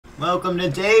Welcome to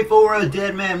day 4 of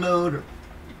Dead Man Mode.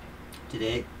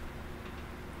 Today,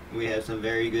 we have some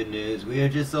very good news. We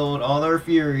have just sold all our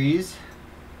Furies.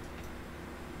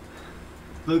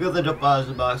 Look at the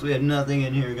deposit box. We have nothing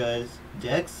in here, guys.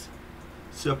 Dex,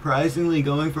 surprisingly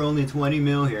going for only 20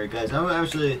 mil here, guys. I'm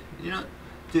actually,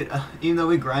 dude, even though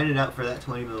we grinded out for that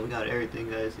 20 mil, we got everything,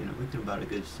 guys. We could have bought a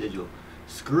good sigil.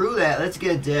 Screw that. Let's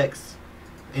get Dex.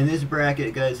 In this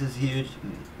bracket, guys, this is huge.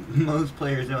 Most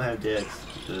players don't have Dex.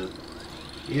 So,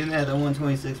 even at the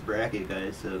 126 bracket,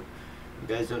 guys. So, if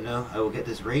you guys don't know, I will get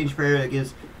this range prayer that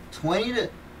gives 20%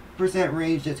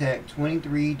 ranged attack,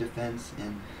 23 defense,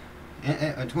 and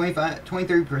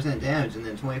 23% damage, and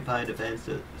then 25 defense.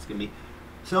 So, it's going to be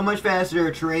so much faster.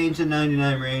 It's range to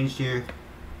 99 ranged here.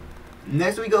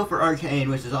 Next, we go for Arcane,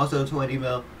 which is also 20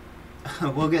 mil.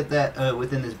 We'll get that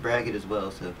within this bracket as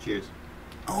well. So, cheers.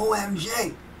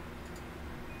 OMG!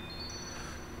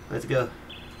 Let's go.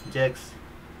 Dex,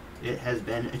 it has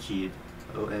been achieved.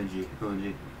 OMG,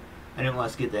 OMG. I didn't want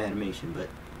to skip the animation, but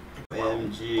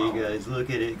OMG, guys,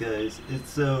 look at it, guys. It's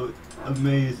so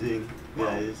amazing,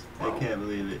 guys. I can't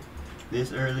believe it.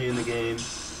 This early in the game,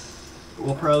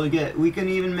 we'll probably we can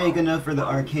even make enough for the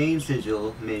Arcane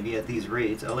Sigil, maybe, at these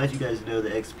rates. I'll let you guys know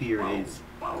the XP rates.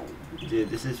 Dude,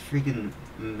 this is freaking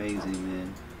amazing,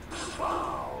 man.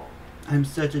 I'm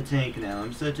such a tank now.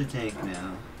 I'm such a tank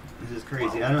now. This is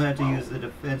crazy. I don't have to use the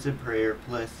defensive prayer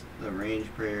plus the range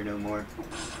prayer no more.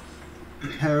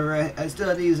 However, I still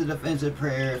have to use the defensive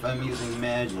prayer if I'm using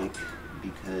magic,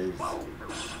 because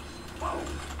I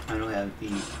don't have the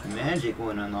magic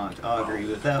one unlocked, Augury,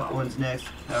 but that one's next.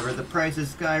 However, the price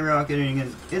is skyrocketing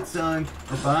and it's selling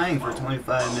for buying for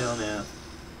 25 mil now.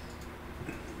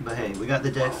 But hey, we got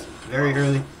the Dex very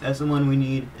early. That's the one we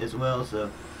need as well,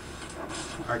 so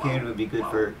Arcane would be good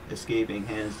for escaping,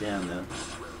 hands down, though.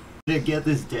 To get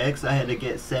this Dex, I had to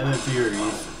get 7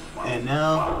 Furies, and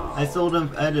now I sold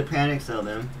them. I had to panic sell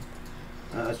them.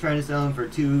 I was trying to sell them for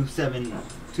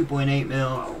 2.8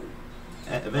 mil.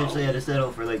 Eventually, I had to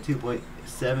settle for like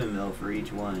 2.7 mil for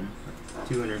each one,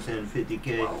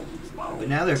 250k. But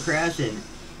now they're crashing.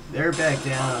 They're back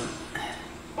down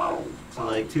to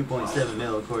like 2.7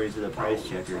 mil according to the price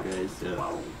checker, guys.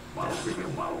 So that's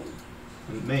freaking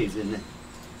amazing.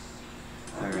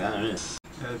 Alright.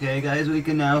 Okay, guys, we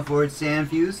can now afford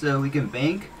Sandfuse, so we can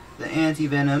bank the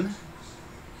anti-venom.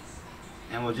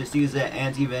 And we'll just use that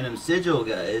anti-venom sigil,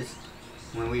 guys,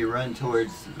 when we run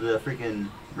towards the freaking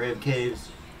Rev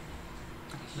Caves.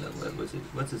 So what was it?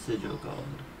 What's the sigil called?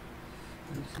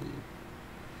 Let's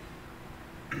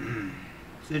see.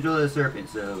 Sigil of the Serpent,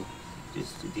 so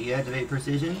just to deactivate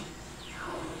Precision.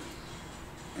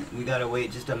 We gotta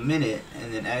wait just a minute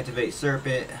and then activate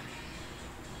Serpent.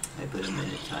 I put a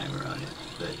minute timer on it,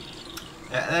 but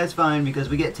that's fine because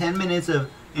we get 10 minutes of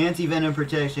anti-venom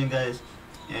protection, guys.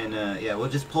 And yeah, we'll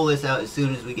just pull this out as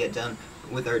soon as we get done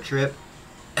with our trip.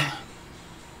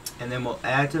 And then we'll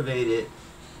activate it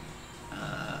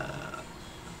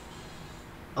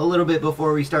a little bit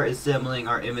before we start assembling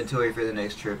our inventory for the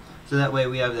next trip. So that way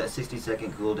we have that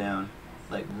 60-second cooldown,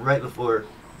 like right before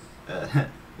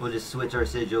we'll just switch our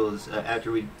sigils after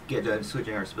we get done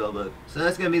switching our spellbook. So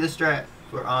that's going to be the strat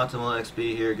for optimal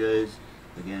XP here, guys,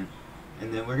 again.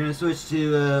 And then we're going to switch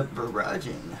to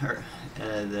barraging, or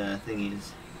the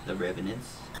thingies, the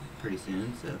revenants, pretty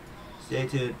soon, so stay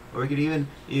tuned. Or we could even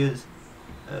use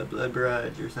blood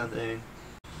barrage or something.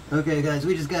 Okay, guys,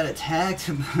 we just got attacked,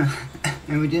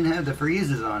 and we didn't have the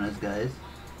freezes on us, guys.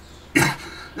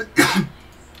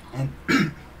 And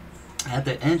at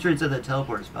the entrance of the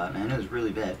teleport spot, man, it was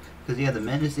really bad. Because you had the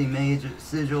menacing mage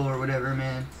sigil or whatever,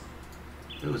 man.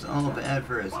 It was all bad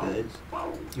for us, guys.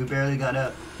 We barely got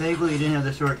out. Thankfully, you didn't have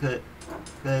the shortcut.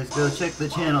 Guys, go check the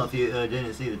channel if you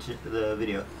didn't see the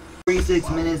video. 46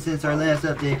 minutes since our last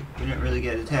update. We didn't really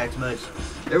get attacked much.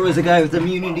 There was a guy with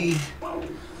immunity.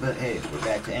 But hey, we're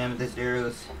back to Amethyst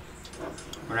Arrows.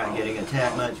 We're not getting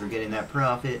attacked much. We're getting that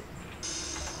profit.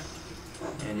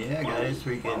 And yeah, guys,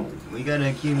 we gotta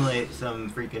accumulate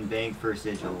some freaking bank for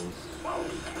sigils.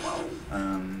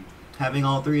 Having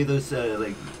all 3 of those,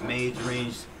 like, mage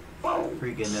range,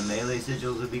 freaking melee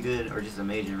sigils would be good, or just a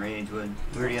mage and range one.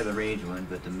 We already have the range one,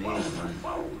 but the mage one.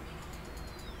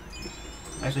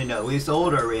 Actually, no, we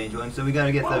sold our range one, so we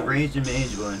gotta get the range and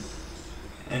mage one.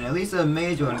 And at least a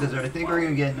mage one, because I think we're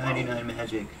gonna get 99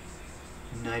 magic,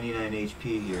 99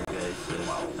 HP here, guys. So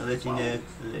I'll let you know.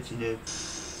 I'll let you know.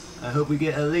 I hope we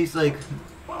get at least, like,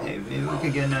 hey, maybe we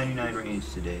could get 99 range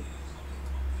today.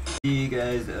 You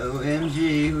guys,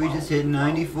 OMG, we just hit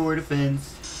 94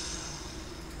 defense.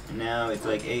 And now it's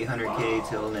like 800k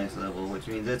till next level, which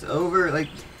means that's over, like,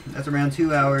 that's around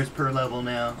 2 hours per level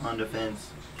now on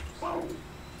defense. But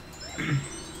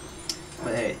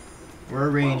hey,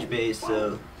 we're range based,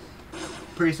 so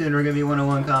pretty soon we're gonna be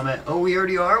 101 combat. Oh, we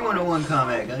already are 101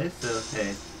 combat, guys. So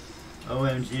hey,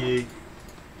 OMG,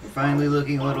 we're finally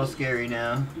looking a little scary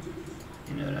now.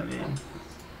 You know what I mean?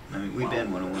 I mean, we've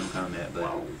been 101 combat,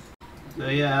 but so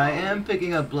yeah, I am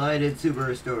picking up blighted super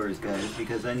restores, guys,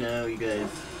 because I know you guys.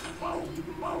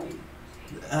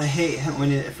 I hate when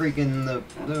it freaking the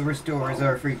restores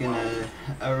are freaking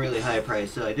a really high price,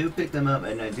 so I do pick them up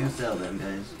and I do sell them,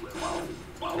 guys.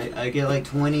 I get like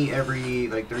 20 every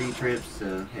like 3 trips,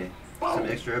 so hey, some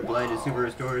extra blighted super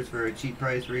restores for a cheap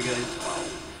price for you guys.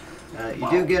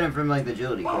 You do get them from like the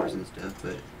agility course and stuff,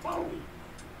 but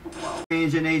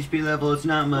range and HP level, it's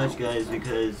not much, guys,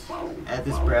 because at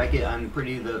this bracket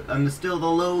I'm still the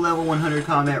low level 100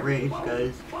 combat range,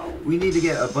 guys. We need to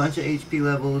get a bunch of HP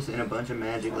levels and a bunch of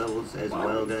magic levels as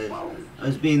well, guys.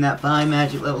 Us being that 5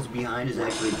 magic levels behind is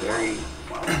actually very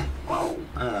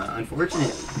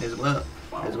unfortunate as well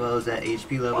as that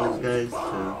HP levels, guys.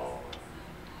 So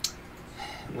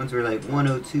once we're like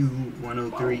 102,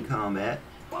 103 combat,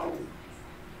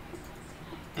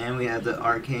 and we have the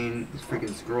arcane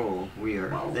freaking scroll, we are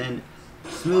then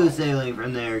smooth sailing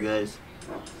from there, guys.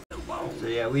 So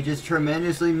yeah, we just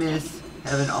tremendously miss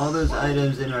having all those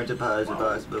items in our deposit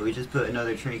box, but we just put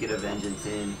another trinket of vengeance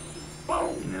in.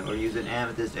 You know, we're using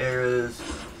amethyst arrows.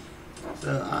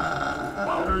 So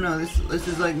I don't know. This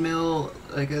is like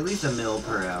at least a mil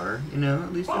per hour. You know,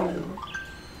 at least a mil.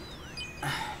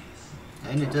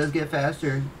 And it does get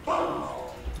faster.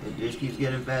 It just keeps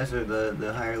getting faster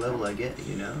the higher level I get,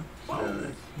 you know?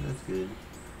 So that's good.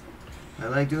 I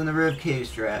like doing the Rev Cave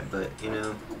strat, but, you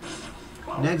know,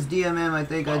 next DMM I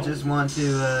think I just want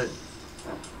to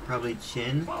probably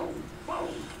chin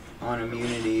on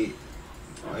immunity,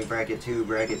 like bracket 2,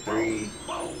 bracket 3,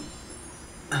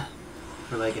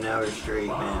 for like an hour straight,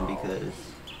 man, because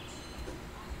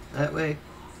that way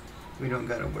we don't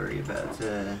gotta worry about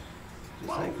just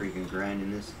like freaking grinding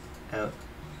this out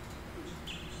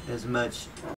as much.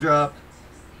 Drop.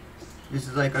 This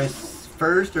is like our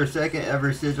first or second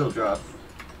ever sigil drop.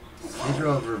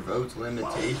 Sigil of Revoke's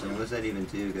Limitation. What's that even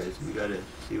do, guys? We gotta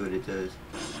see what it does.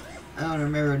 I don't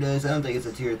remember what it does. I don't think it's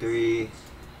a tier 3.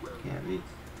 Can't be.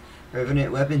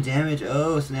 Revenant weapon damage.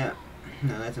 Oh, snap.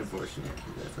 No, that's unfortunate.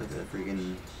 That's like a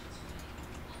freaking...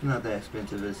 not that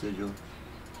expensive a sigil.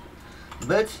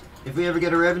 But, if we ever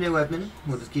get a revenue weapon,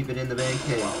 we'll just keep it in the bank.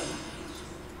 Hey.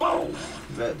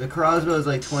 But the crossbow is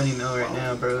like 20 mil right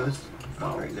now, bros.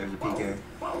 Oh, great, there's a PK.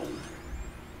 Oh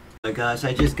my gosh,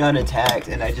 I just got attacked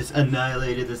and I just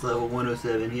annihilated this level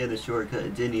 107. He had the shortcut,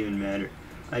 it didn't even matter.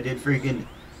 I did freaking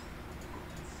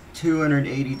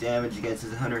 280 damage against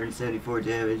his 174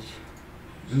 damage.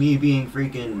 Me being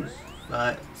freaking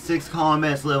 6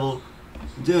 combats level.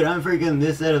 Dude, I'm freaking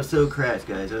this setup so crashed,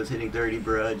 guys. I was hitting 30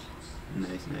 barrage.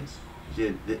 Nice, nice.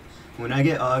 Dude, when I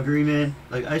get augury, man,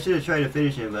 like I should have tried to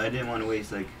finish him, but I didn't want to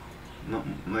waste like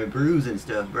my brews and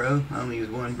stuff, bro. I only use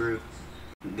 1 brew.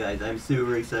 Guys, I'm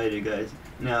super excited, guys.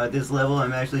 Now at this level,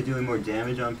 I'm actually doing more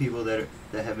damage on people that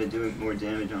have been doing more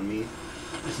damage on me.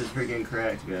 This is freaking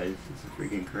cracked, guys. This is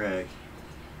freaking cracked.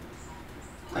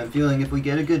 I'm feeling if we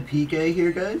get a good PK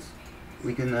here, guys,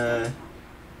 we can,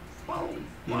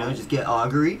 you know, just get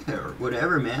augury or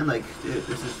whatever, man. Like, dude,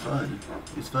 this is fun.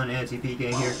 It's fun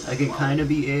anti-PK here. I can kind of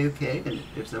be AFK, and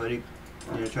if somebody,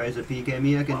 you know, tries to PK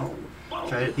me, I can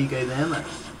try to PK them.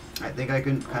 I think I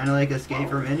can kind of like escape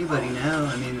from anybody now.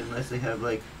 I mean, unless they have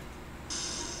like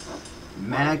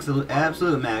absolute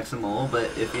maximal.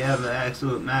 But if you have an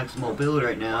absolute maximal build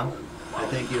right now, I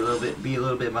think you'll be a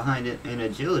little bit behind it in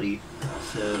agility.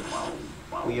 So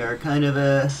we are kind of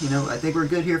you know, I think we're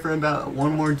good here for about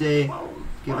 1 more day,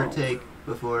 give or take,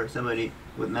 before somebody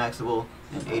with maximal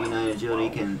and 89 agility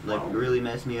can like really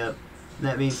mess me up.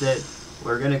 That being said,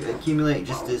 we're gonna accumulate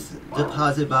just this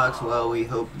deposit box while we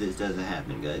hope this doesn't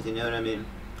happen, guys. You know what I mean?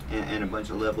 And a bunch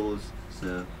of levels.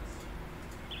 So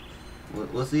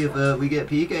we'll see if we get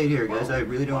PK'd here, guys. I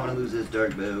really don't want to lose this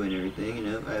dark bow and everything. You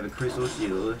know, I have a crystal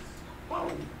shield.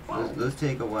 Those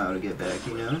take a while to get back.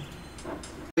 You know.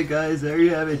 Hey guys, there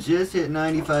you have it. Just hit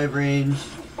 95 range.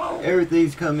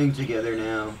 Everything's coming together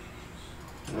now.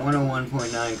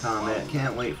 101.9 combat.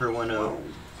 Can't wait for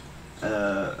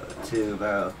 102,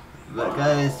 bro. But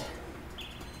guys,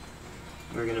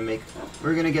 we're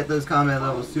gonna get those combat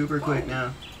levels super quick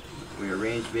now. We are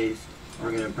range based.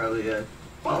 We're gonna probably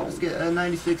let's get a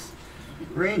 96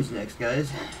 range next, guys.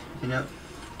 You know,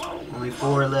 only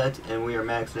 4 left, and we are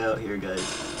maxed out here,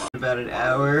 guys. About an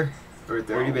hour or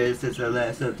 30 minutes since our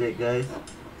last update, guys.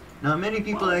 Not many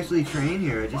people actually train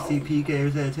here. I just see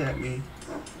PKers that attack me.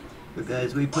 But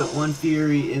guys, we put 1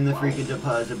 Fury in the freaking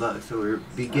deposit box, so we're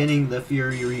beginning the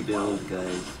Fury rebuild,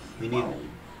 guys. We need,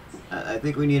 I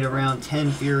think we need around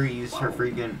 10 Furies for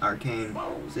freaking Arcane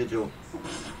Sigil.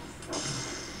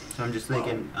 So I'm just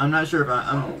thinking, I'm not sure if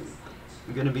I'm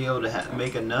gonna be able to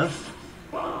make enough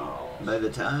by the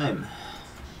time,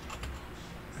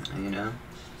 you know.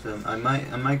 So I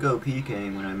might go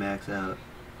PKing when I max out,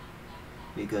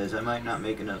 because I might not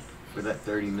make enough for that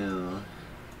 30 mil.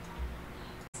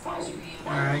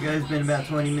 Alright guys, been about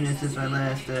 20 minutes since my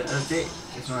last update.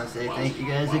 Just want to say thank you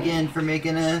guys again for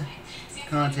making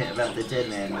content about the Dead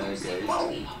Man mode, guys.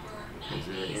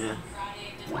 Because, you know,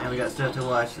 now we got stuff to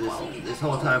watch this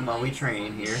whole time while we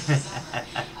train here.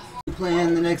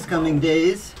 Plan the next coming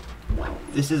days.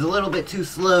 This is a little bit too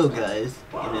slow, guys,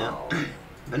 you know,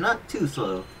 but not too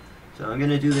slow. So I'm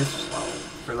gonna do this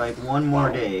for like 1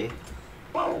 more day.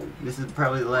 This is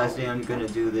probably the last day I'm gonna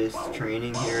do this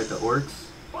training here at the Orcs.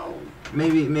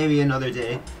 Maybe another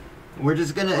day. We're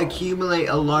just gonna accumulate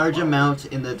a large amount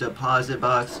in the deposit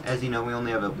box. As you know, we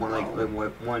only have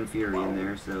one Fury in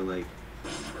there, so like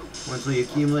once we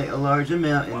accumulate a large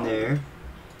amount in there,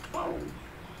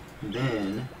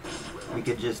 then we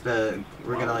could just we're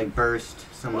gonna like burst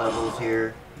some levels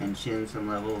here and chin some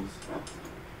levels.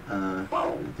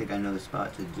 I think I know the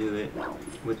spot to do it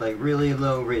with like really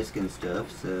low risk and stuff.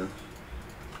 So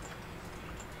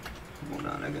hold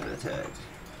on, I got attacked.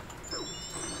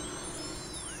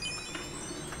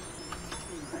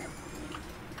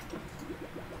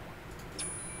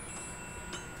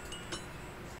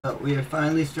 Oh, we are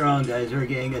finally strong, guys. We're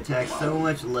getting attacked so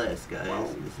much less,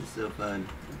 guys. This is so fun.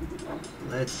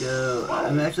 Let's go.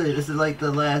 This is like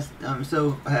the last, I'm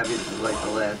so happy this is like the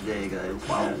last day, guys. You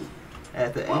know,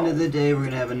 at the end of the day, we're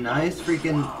gonna have a nice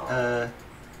freaking,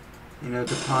 you know,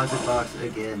 deposit box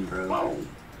again, bro.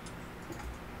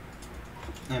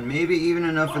 And maybe even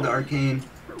enough for the Arcane,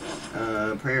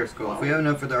 Prayer Scroll. If we have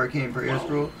enough for the Arcane Prayer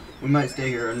Scroll, we might stay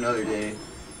here another day.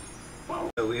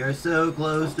 So we are so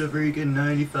close to freaking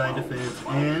 95 defense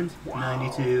and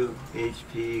 92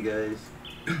 HP, guys.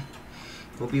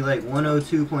 We'll be like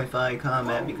 102.5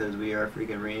 combat because we are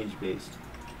freaking range based.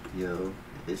 Yo,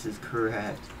 this is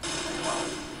correct.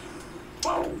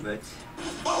 But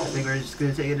I think we're just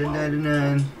gonna take it to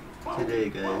 99 today,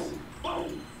 guys.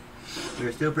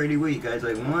 We're still pretty weak, guys.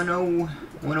 Like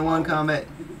 101 combat.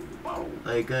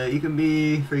 Like you can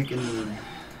be freaking.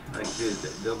 Like, dude,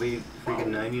 they'll be freaking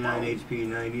 99 HP,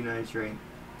 99 strength,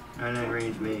 99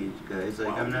 range mage, guys.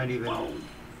 Like, I'm not even...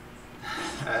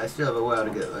 I still have a while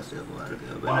to go.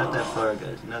 But not that far,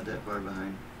 guys. Not that far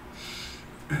behind.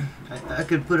 I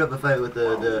could put up a fight with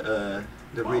the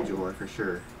Ridge Ore for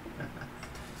sure.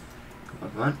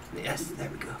 Come on. Yes, there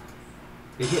we go.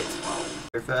 Big hit.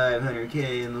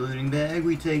 500k in the looting bag.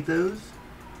 We take those.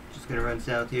 Just gonna run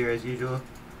south here as usual,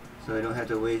 so I don't have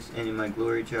to waste any of my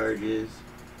glory charges.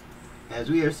 As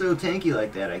we are so tanky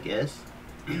like that, I guess.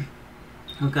 We've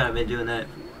kind of been doing that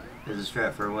as a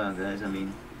strat for a while, guys. I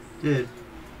mean, dude,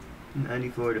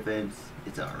 94 defense,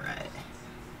 it's alright.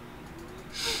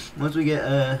 Once we get,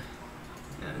 I'm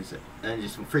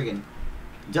just freaking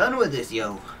done with this,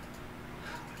 yo.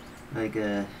 Like,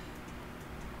 you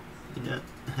know.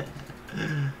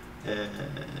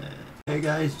 Hey,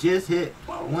 guys, just hit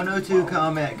 102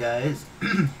 combat, guys.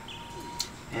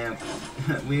 And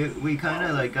we kind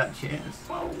of like got chance.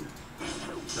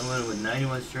 Someone with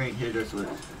 91 strength hit us with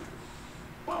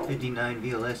 59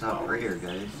 VLS off prayer,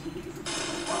 guys.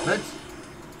 But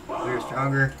we're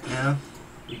stronger now.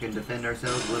 We can defend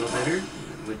ourselves a little better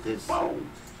with this.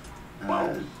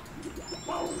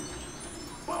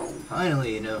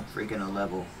 Finally, you know, freaking a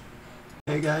level.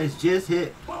 Hey guys, just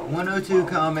hit 102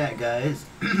 combat, guys.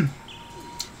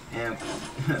 And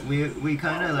we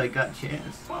kind of like got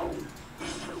chance.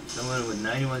 Someone with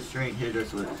 91 strength hit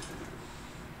us with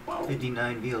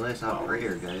 59 VLS off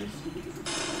prayer, guys.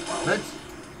 But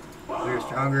we're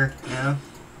stronger now.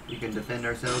 We can defend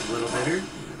ourselves a little better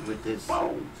with this.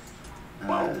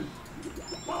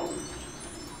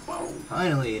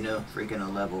 Finally, you know, freaking a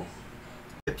level.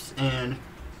 And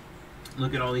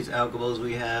look at all these alcohols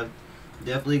we have.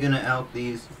 Definitely gonna alch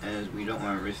these, as we don't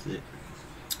want to risk it.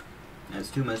 That's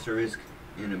too much to risk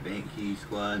in a bank key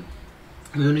squad.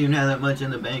 We don't even have that much in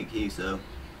the bank key, so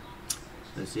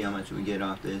let's see how much we get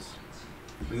off this.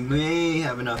 We may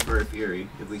have enough for a Fury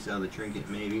if we sell the trinket,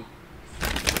 maybe.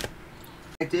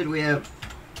 We have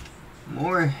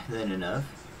more than enough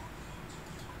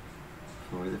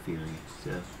for the Fury,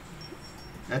 so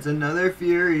that's another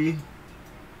Fury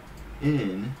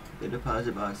in the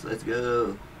deposit box. Let's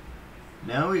go.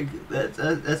 Now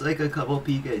that's like a couple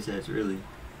PK sets, really,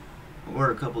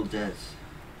 or a couple deaths.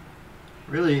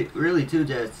 Really 2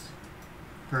 deaths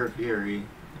per Fury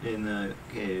in the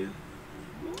cave.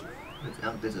 Let's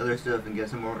out this other stuff and get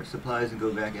some more supplies and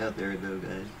go back out there though,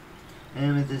 guys.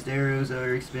 Amethyst arrows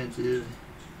are expensive.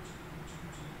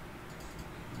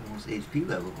 Almost HP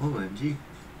level, OMG.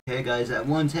 Okay guys, that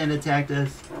 110 attacked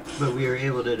us, but we were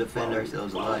able to defend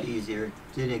ourselves a lot easier.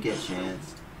 Didn't get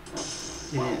chanced.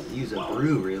 Didn't use a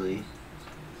brew really.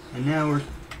 And now we're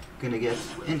gonna get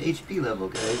an HP level,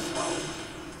 guys.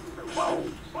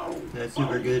 That's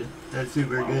super good. That's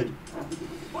super good.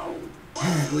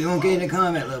 We won't gain a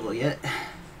combat level yet,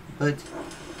 but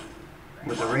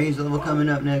with the range level coming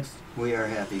up next, we are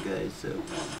happy, guys. So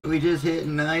we just hit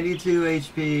 92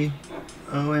 HP.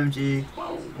 OMG.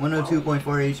 102.4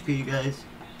 HP, guys.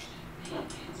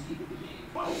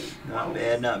 Not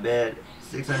bad, not bad.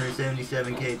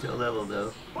 677k till level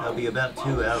though. That'll be about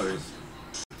 2 hours.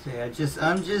 So yeah,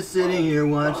 I'm just sitting here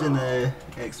watching the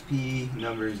XP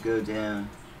numbers go down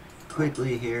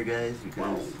quickly here, guys,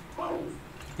 because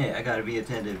hey, I gotta be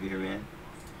attentive here, man.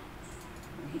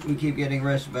 We keep getting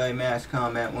rushed by mass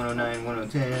combat 109,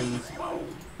 110s.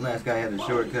 Last guy had the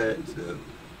shortcut, so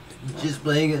just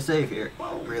playing it safe here,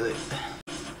 really.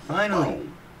 Finally,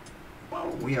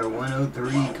 we are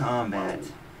 103 combat.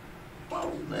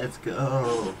 Let's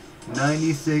go.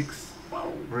 96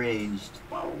 ranged.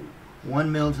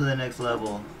 1 mil to the next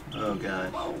level. Oh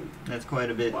gosh, that's quite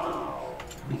a bit.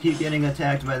 We keep getting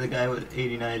attacked by the guy with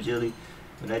 89 agility,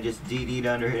 but I just DD'd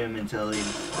under him until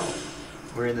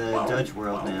we're in the Dutch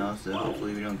world now, so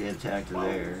hopefully we don't get attacked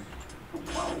there.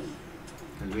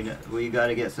 Because we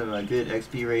gotta get some good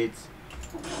XP rates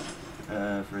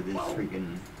for this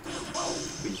freaking.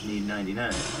 We just need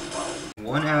 99.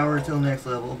 1 hour till next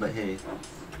level, but hey,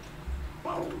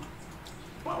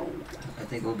 I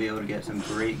think we'll be able to get some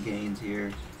great gains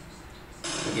here.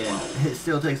 Again, it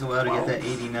still takes a while to get that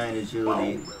 89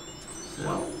 agility,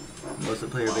 so most of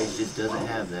the player base just doesn't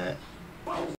have that.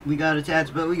 We got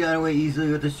attached, but we got away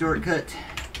easily with the shortcut.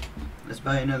 Let's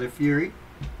buy another Fury,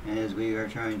 as we are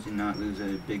trying to not lose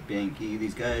a big bank key.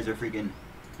 These guys are freaking.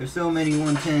 There's so many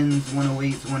 110s,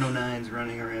 108s, 109s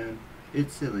running around.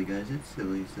 It's silly, guys. It's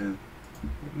silly. So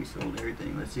we sold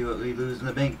everything. Let's see what we lose in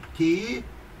the bank key.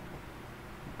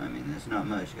 I mean, that's not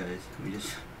much, guys. We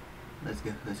just. Let's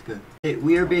go. Let's go. Hey,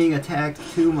 we are being attacked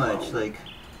too much. Like,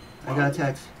 I got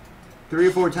attacked 3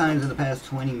 or 4 times in the past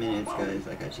 20 minutes, guys.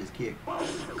 Like, I just keep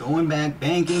going back,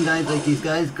 banking, guys. Like, these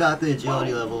guys got the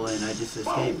agility level, and I just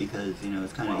escaped because, you know,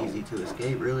 it's kind of easy to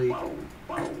escape, really.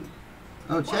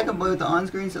 Oh, check them with the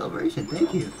on-screen celebration.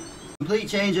 Thank you. Complete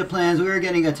change of plans. We were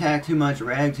getting attacked too much,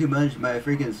 ragged too much by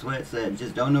freaking sweats that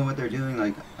just don't know what they're doing.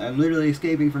 Like, I'm literally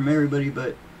escaping from everybody,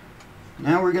 but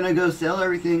now we're gonna go sell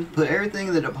everything, put everything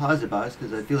in the deposit box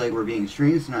because I feel like we're being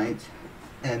stream sniped,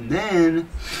 and then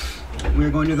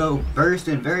we're going to go burst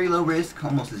in very low risk,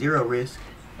 almost 0 risk,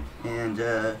 and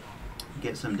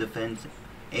get some defense,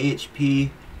 AHP,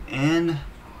 and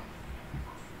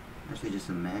actually just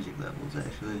some magic levels.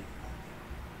 Actually,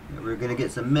 yeah, we're gonna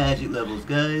get some magic levels,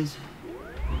 guys.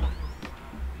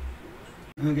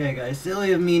 Okay, guys,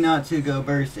 silly of me not to go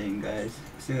bursting, guys,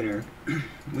 sooner.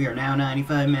 We are now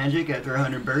 95 magic after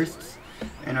 100 bursts,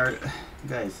 and our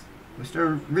guys, we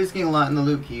start risking a lot in the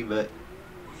loot key, but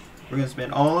we're gonna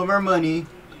spend all of our money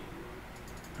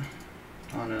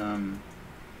on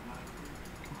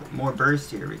more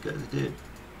bursts here because, dude,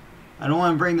 I don't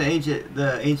want to bring the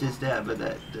ancient stat, but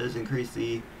that does increase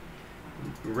the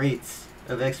rates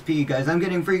of XP, guys. I'm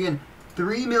getting freaking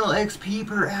 3 mil XP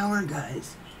per hour,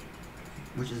 guys,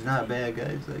 which is not bad,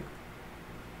 guys. Like,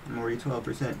 I'm already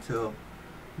 12% till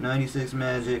 96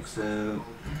 magic, so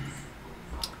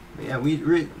but yeah,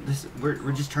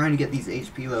 we're just trying to get these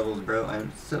HP levels, bro.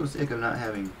 I'm so sick of not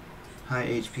having high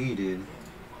HP, dude.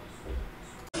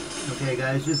 Okay,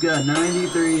 guys, just got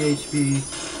 93 HP,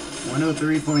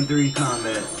 103.3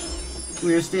 combat.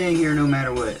 We are staying here no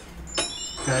matter what,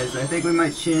 guys. I think we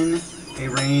might chin a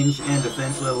range and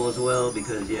defense level as well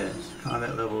because yes,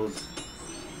 combat levels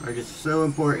are just so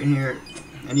important here.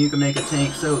 And you can make a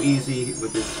tank so easy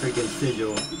with this freaking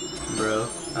sigil, bro.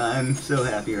 I'm so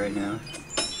happy right now.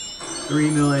 3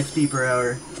 mil XP per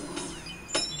hour.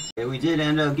 Okay, we did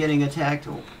end up getting attacked.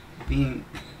 Dude,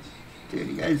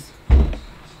 you guys.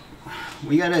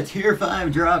 We got a tier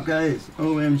 5 drop, guys.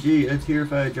 OMG, a tier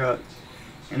 5 drop.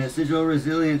 And a sigil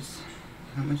resilience.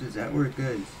 How much is that worth,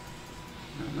 guys?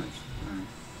 Not much.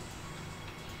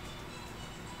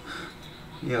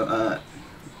 Yo,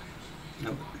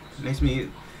 nope. Makes me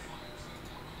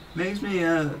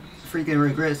freaking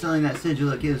regret selling that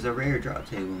sigil. It gives a rare drop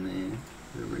table, man.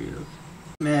 For real.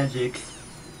 Magic.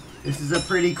 This is a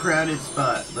pretty crowded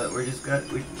spot, but we just gotta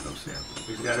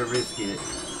risk it.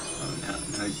 Oh no,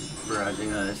 he's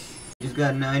barraging us. We just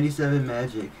got 97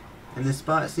 magic, and this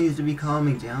spot seems to be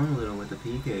calming down a little with the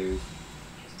PKers.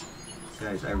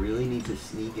 Guys, I really need to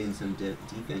sneak in some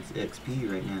defense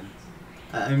XP right now.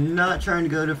 I'm not trying to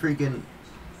go to freaking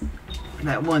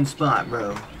that one spot,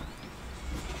 bro.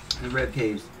 The rep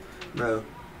caves, bro.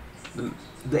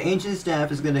 The ancient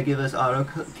staff is gonna give us auto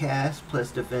cast plus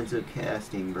defensive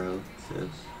casting, bro. So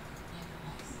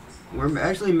we're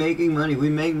actually making money. We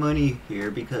make money here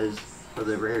because of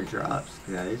the rare drops,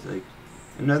 guys. Like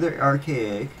another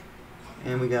archaic,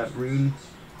 and we got rune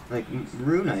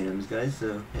items, guys.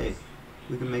 So hey,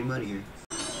 we can make money here.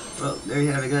 Well, there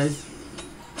you have it, guys.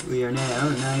 We are now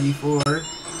 94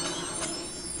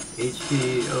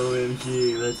 HP.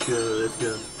 OMG, let's go, let's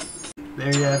go.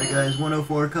 There you have it, guys.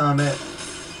 104 combat.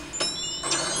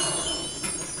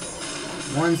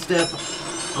 One step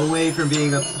away from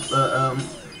being a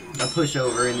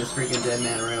pushover in this freaking dead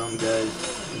man realm, guys.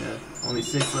 You know, only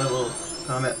 6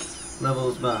 combat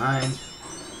levels behind.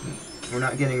 We're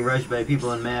not getting rushed by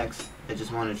people in max. I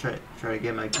just want to try to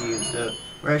get my key and stuff.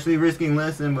 We're actually risking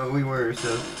less than what we were,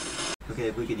 so okay,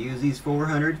 if we could use these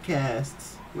 400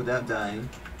 casts without dying,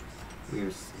 we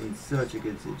are in such a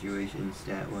good situation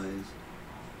stat-wise.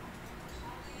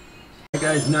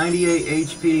 Guys, 98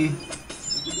 HP.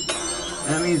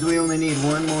 That means we only need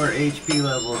one more HP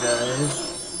level,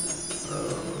 guys.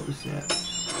 Oh, snap.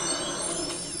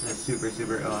 That's super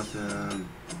awesome.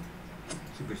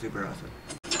 Super awesome.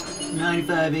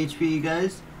 95 HP,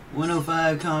 guys.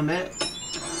 105 combat.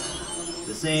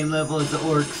 The same level as the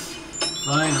orcs.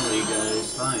 Finally,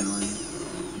 guys, finally.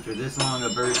 After this long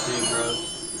of bursting, bro,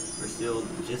 we're still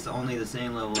just only the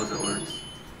same level as the orcs.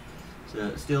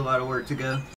 So, still a lot of work to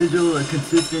go. Sigil of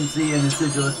consistency and a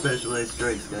sigil of specialized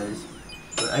strikes, guys.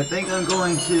 But I think I'm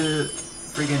going to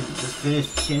freaking just finish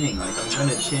chinning. Like, I'm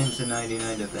gonna chin to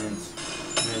 99 defense.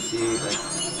 I'm gonna see, like,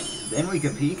 then we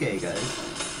can PK, guys.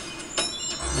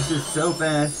 This is so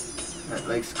fast.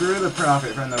 Like, screw the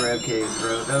profit from the rev caves,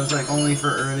 bro. That was like only for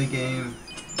early game.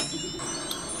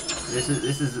 This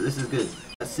is good.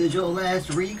 A sigil last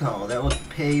recall. That will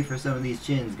pay for some of these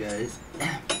chins, guys.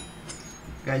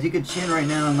 Guys, you could chin right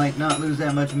now and like not lose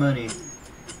that much money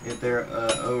if they're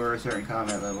over a certain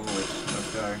combat level, which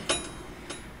most are.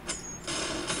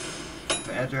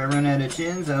 But after I run out of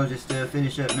chins, I'll just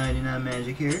finish up 99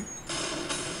 magic here.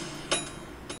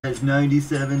 That's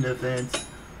 97 defense,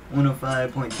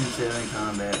 105.27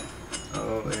 combat.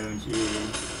 OMG.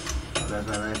 Oh, that's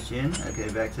my last chin. Okay,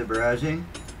 back to barraging.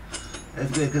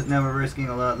 That's good because now we're risking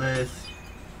a lot less.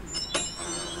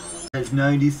 That's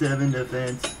 97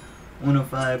 defense,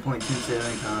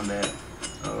 105.27 combat.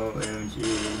 OMG.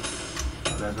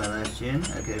 Oh, that's my last chin.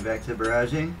 Okay, back to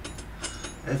barraging.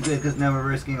 That's good because now we're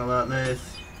risking a lot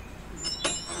less.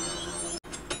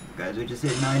 Guys, we just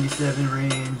hit 97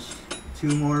 range.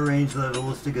 2 more range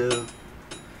levels to go.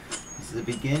 This is the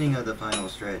beginning of the final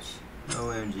stretch.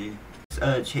 OMG.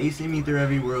 Chasing me through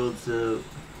every world, so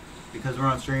because we're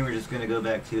on stream, we're just gonna go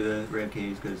back to Red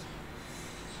Caves because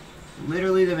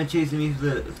literally they've been chasing me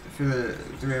through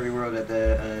every world at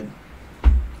that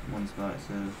one spot.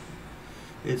 So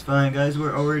it's fine, guys.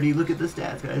 We're already, look at the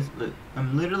stats, guys. Look,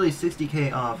 I'm literally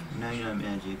 60k off 99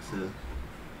 magic, so,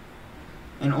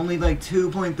 and only like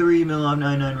 2.3 mil off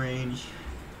 99 range,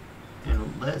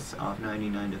 and less off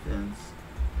 99 defense.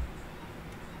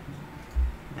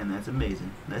 And that's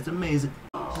amazing. That's amazing.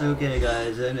 Okay,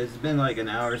 guys, and it's been like an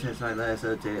hour since my last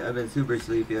update. I've been super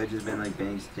sleepy. I've just been like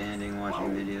bank standing,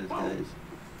 watching videos, guys.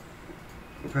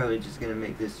 We're probably just gonna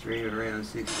make this stream around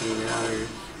 16 hours.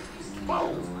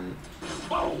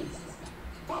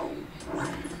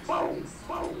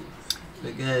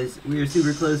 But guys, we are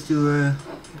super close to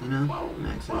you know,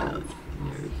 maxing out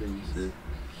and everything. So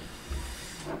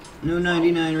no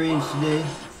 99 range today,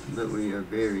 but we are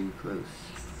very close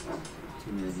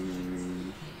to 99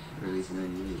 range, or at least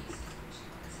 98.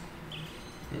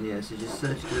 And yeah, so just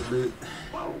such good loot.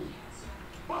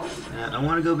 I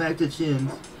want to go back to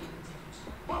chins,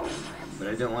 but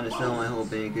I don't want to sell my whole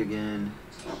bank again.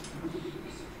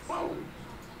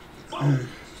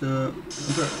 So I'll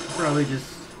probably just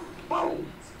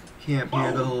camp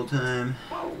here the whole time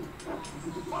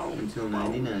until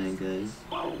 99, guys.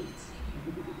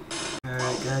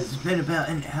 Alright, guys, it's been about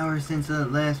an hour since the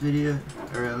last video,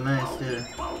 or last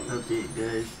update,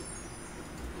 guys.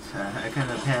 So I kind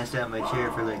of passed out my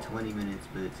chair for like 20 minutes,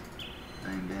 but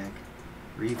I'm back,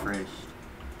 refreshed.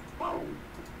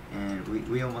 And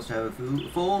we almost have a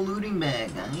full looting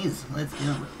bag, guys. Let's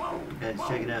go. Guys,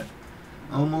 check it out.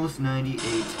 Almost 98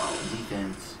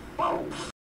 defense.